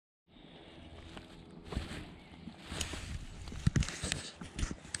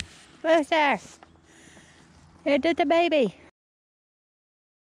Booster! You did the baby!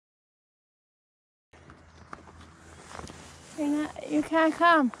 You can't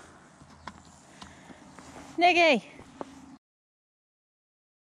come. Nikki!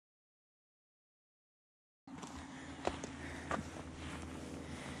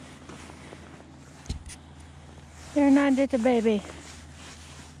 You're not did the baby.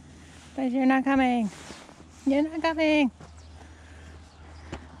 But you're not coming. You're not coming.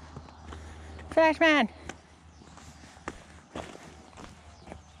 Freshman!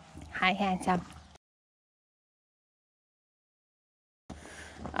 Hi, handsome.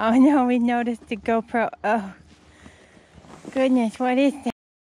 Oh no, we noticed the GoPro. Oh, goodness, what is that?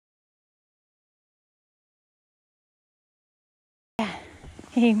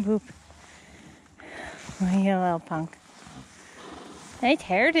 Hey, boop. Oh, you little punk. Nice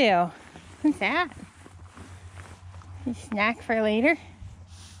hairdo. What's that? You snack for later?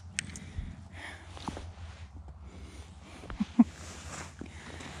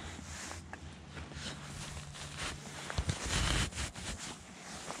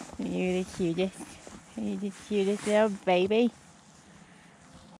 You're the cutest. You're the cutest little baby.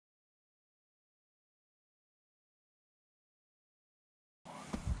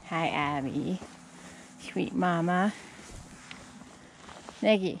 Hi, Abby. Sweet mama.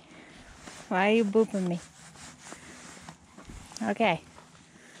 Nikki, why are you booping me? Okay.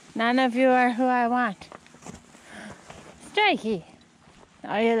 None of you are who I want. Strikey.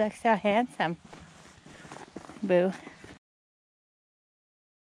 Oh, you look so handsome. Boo.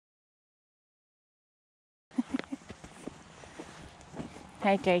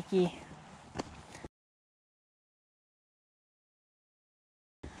 Hi, Turkey.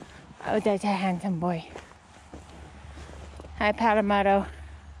 Oh, that's a handsome boy. Hi, Patamoto.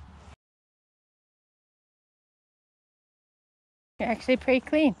 You're actually pretty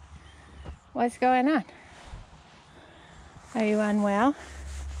clean. What's going on? Are you unwell?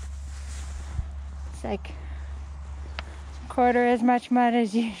 It's like a quarter as much mud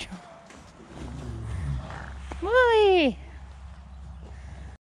as usual. Wooey!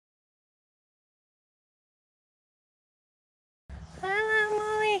 Hello,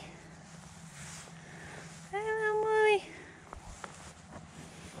 Molly. Hello, Molly.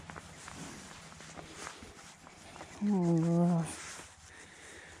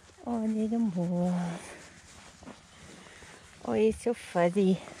 Oh, little wolf. Oh, he's so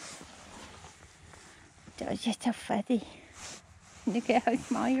fuzzy. Oh, just so fuzzy. Look at how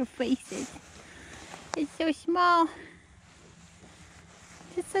small your face is. It's so small.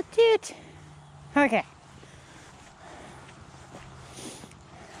 It's so cute. Okay.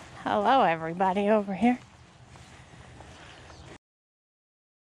 Hello, everybody over here.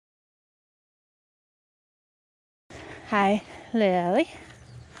 Hi, Lily.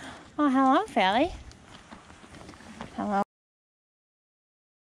 Oh, hello, Felly. Hello,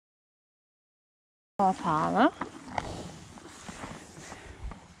 Apollo.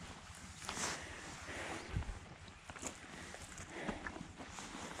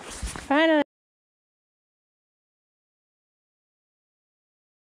 Finally,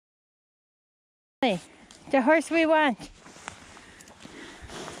 the horse we want.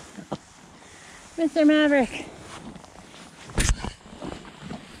 Mr. Maverick.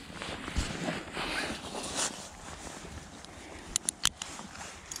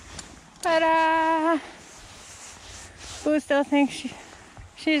 Ta-da! Boo still thinks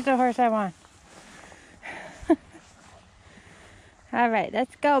she's the horse I want. All right,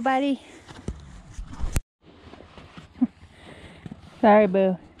 let's go, buddy. Sorry,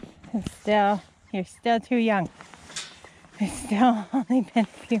 Boo. You're still too young. It's still only been a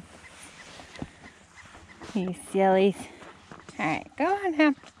few. You sillies. All right, go on,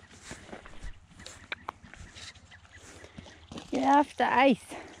 Ham. Get off the ice.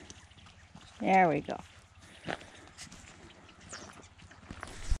 There we go.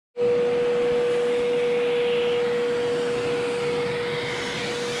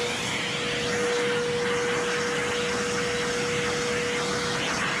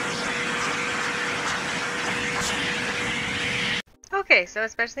 Okay, so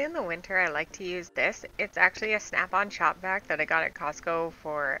especially in the winter, I like to use this. It's actually a snap-on shop vac that I got at Costco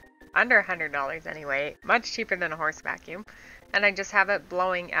for under $100 anyway, much cheaper than a horse vacuum. And I just have it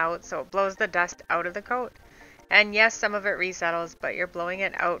blowing out, so it blows the dust out of the coat. And yes, some of it resettles, but you're blowing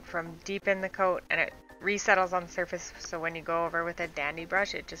it out from deep in the coat and it resettles on the surface, so when you go over with a dandy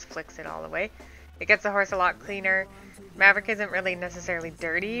brush, it just flicks it all away. It gets the horse a lot cleaner. Maverick isn't really necessarily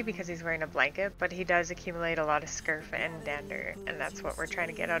dirty because he's wearing a blanket, but he does accumulate a lot of scurf and dander, and that's what we're trying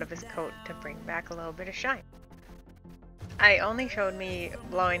to get out of his coat to bring back a little bit of shine. I only showed me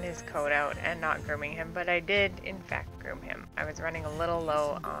blowing his coat out and not grooming him, but I did in fact groom him. I was running a little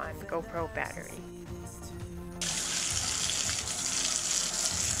low on GoPro battery.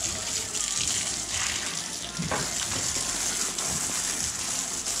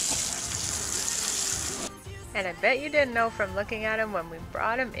 And I bet you didn't know from looking at him when we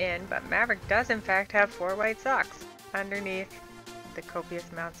brought him in, but Maverick does in fact have 4 white socks underneath the copious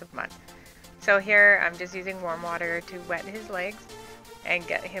amounts of mud. So here I'm just using warm water to wet his legs and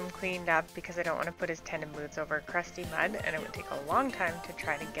get him cleaned up because I don't want to put his tendon boots over crusty mud, and it would take a long time to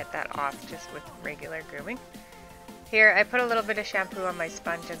try to get that off just with regular grooming. Here I put a little bit of shampoo on my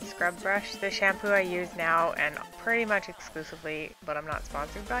sponge and scrub brush. The shampoo I use now and pretty much exclusively, but I'm not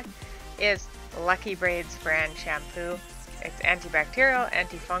sponsored by, is Lucky Braids brand shampoo. It's antibacterial,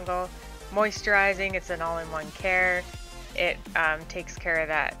 antifungal, moisturizing, it's an all-in-one care. It takes care of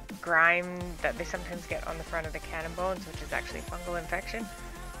that grime that they sometimes get on the front of the cannon bones, which is actually fungal infection.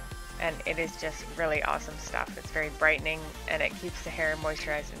 And it is just really awesome stuff. It's very brightening and it keeps the hair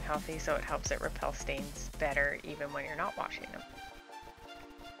moisturized and healthy, so it helps it repel stains better even when you're not washing them.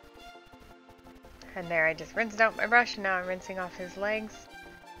 And there, I just rinsed out my brush and now I'm rinsing off his legs.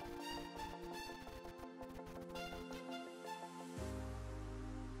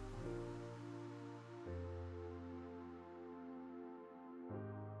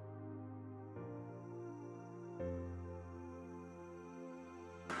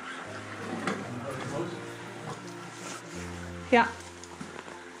 Yeah.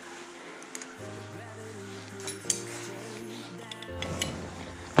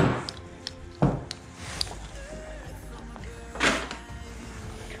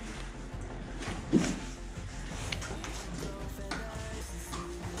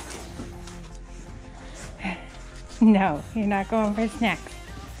 No, you're not going for snacks.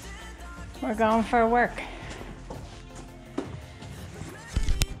 We're going for work.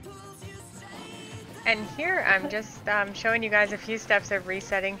 And here I'm just showing you guys a few steps of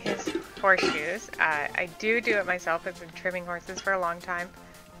resetting his horseshoes. I do it myself. I've been trimming horses for a long time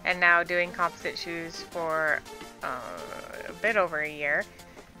and now doing composite shoes for a bit over a year.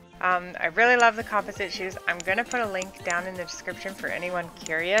 I really love the composite shoes. I'm going to put a link down in the description for anyone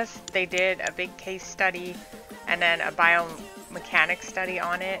curious. They did a big case study and then a biomechanics study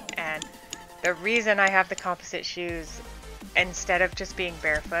on it, and the reason I have the composite shoes instead of just being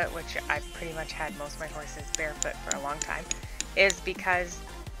barefoot, which I've pretty much had most of my horses barefoot for a long time, is because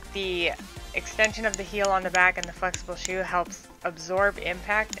the extension of the heel on the back and the flexible shoe helps absorb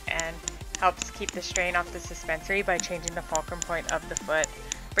impact and helps keep the strain off the suspensory by changing the fulcrum point of the foot,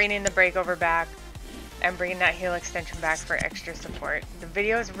 bringing the breakover back, and bringing that heel extension back for extra support. The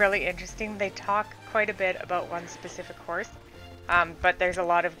video is really interesting. They talk quite a bit about one specific horse, but there's a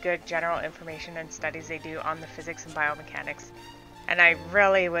lot of good general information and studies they do on the physics and biomechanics, and I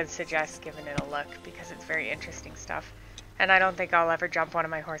really would suggest giving it a look because it's very interesting stuff. And I don't think I'll ever jump one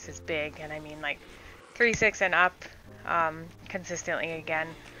of my horses big, and I mean like 3/6 and up consistently again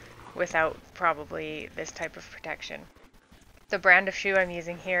without probably this type of protection. The brand of shoe I'm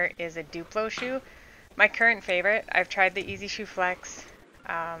using here is a Duplo shoe. My current favorite. I've tried the Easy Shoe Flex,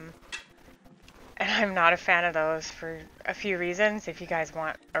 and I'm not a fan of those for a few reasons. If you guys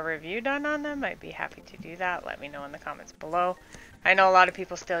want a review done on them, I'd be happy to do that. Let me know in the comments below. I know a lot of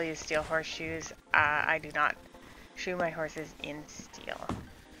people still use steel horseshoes. I do not shoe my horses in steel.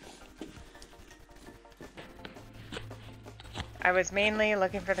 I was mainly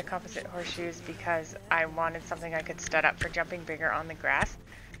looking for the composite horseshoes because I wanted something I could stud up for jumping bigger on the grass.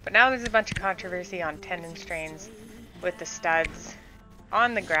 But now there's a bunch of controversy on tendon strains with the studs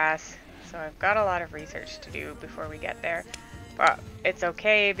on the grass, so I've got a lot of research to do before we get there. But it's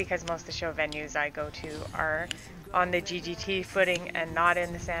okay because most of the show venues I go to are on the GGT footing and not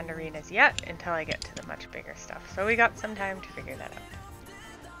in the sand arenas yet until I get to the much bigger stuff. So we got some time to figure that out.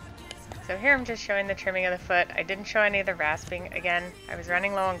 So here I'm just showing the trimming of the foot. I didn't show any of the rasping. Again, I was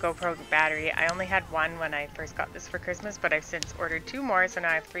running low on GoPro battery. I only had one when I first got this for Christmas, but I've since ordered 2 more, so now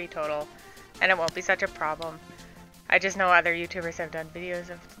I have 3 total, and it won't be such a problem. I just know other YouTubers have done videos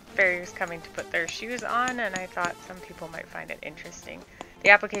of farriers coming to put their shoes on, and I thought some people might find it interesting.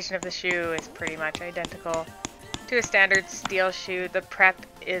 The application of the shoe is pretty much identical to a standard steel shoe. The prep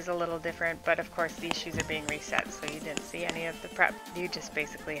is a little different, but of course these shoes are being reset, so you didn't see any of the prep. You just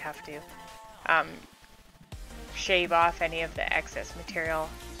basically have to shave off any of the excess material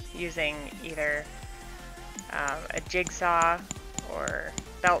using either a jigsaw or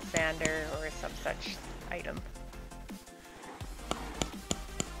belt sander or some such item.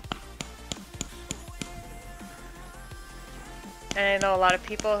 And I know a lot of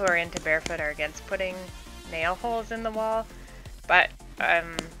people who are into barefoot are against putting nail holes in the wall, but I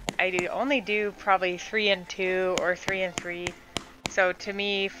only do probably 3 and 2 or 3 and 3. So to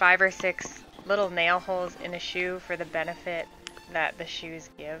me, 5 or 6 little nail holes in a shoe for the benefit that the shoes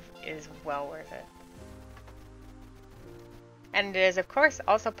give is well worth it. And it is of course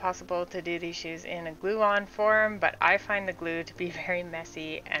also possible to do these shoes in a glue-on form, but I find the glue to be very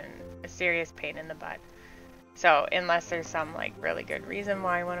messy and a serious pain in the butt. So unless there's some like really good reason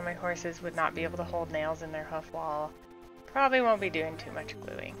why one of my horses would not be able to hold nails in their hoof wall, probably won't be doing too much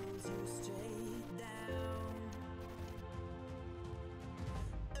gluing.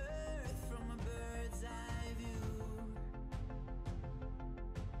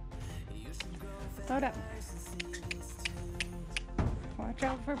 Load up. Watch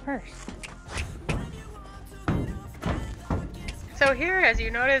out for purse. So here, as you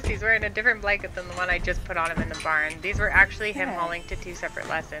notice, he's wearing a different blanket than the one I just put on him in the barn. These were actually him hauling to 2 separate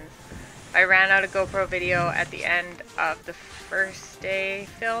lessons. I ran out of GoPro video at the end of the first day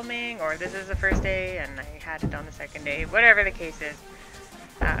filming, or this is the first day and I had it on the second day, whatever the case is.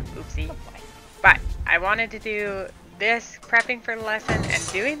 Oopsie. But I wanted to do this prepping for the lesson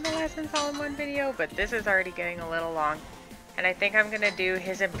and doing the lessons all in one video, but this is already getting a little long. And I think I'm going to do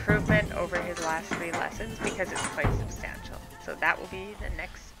his improvement over his last 3 lessons because it's quite substantial. So that will be the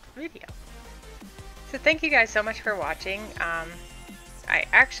next video. So thank you guys so much for watching. I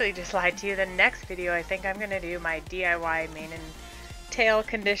actually just lied to you. The next video I think I'm going to do my DIY mane and tail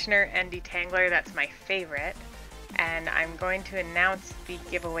conditioner and detangler. That's my favorite. And I'm going to announce the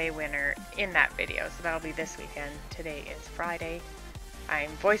giveaway winner in that video. So that'll be this weekend. Today is Friday.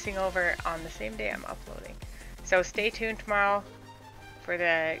 I'm voicing over on the same day I'm uploading. So stay tuned tomorrow for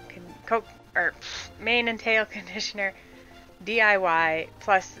the mane and tail conditioner DIY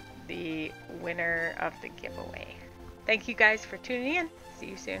plus the winner of the giveaway. Thank you guys for tuning in. See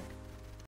you soon.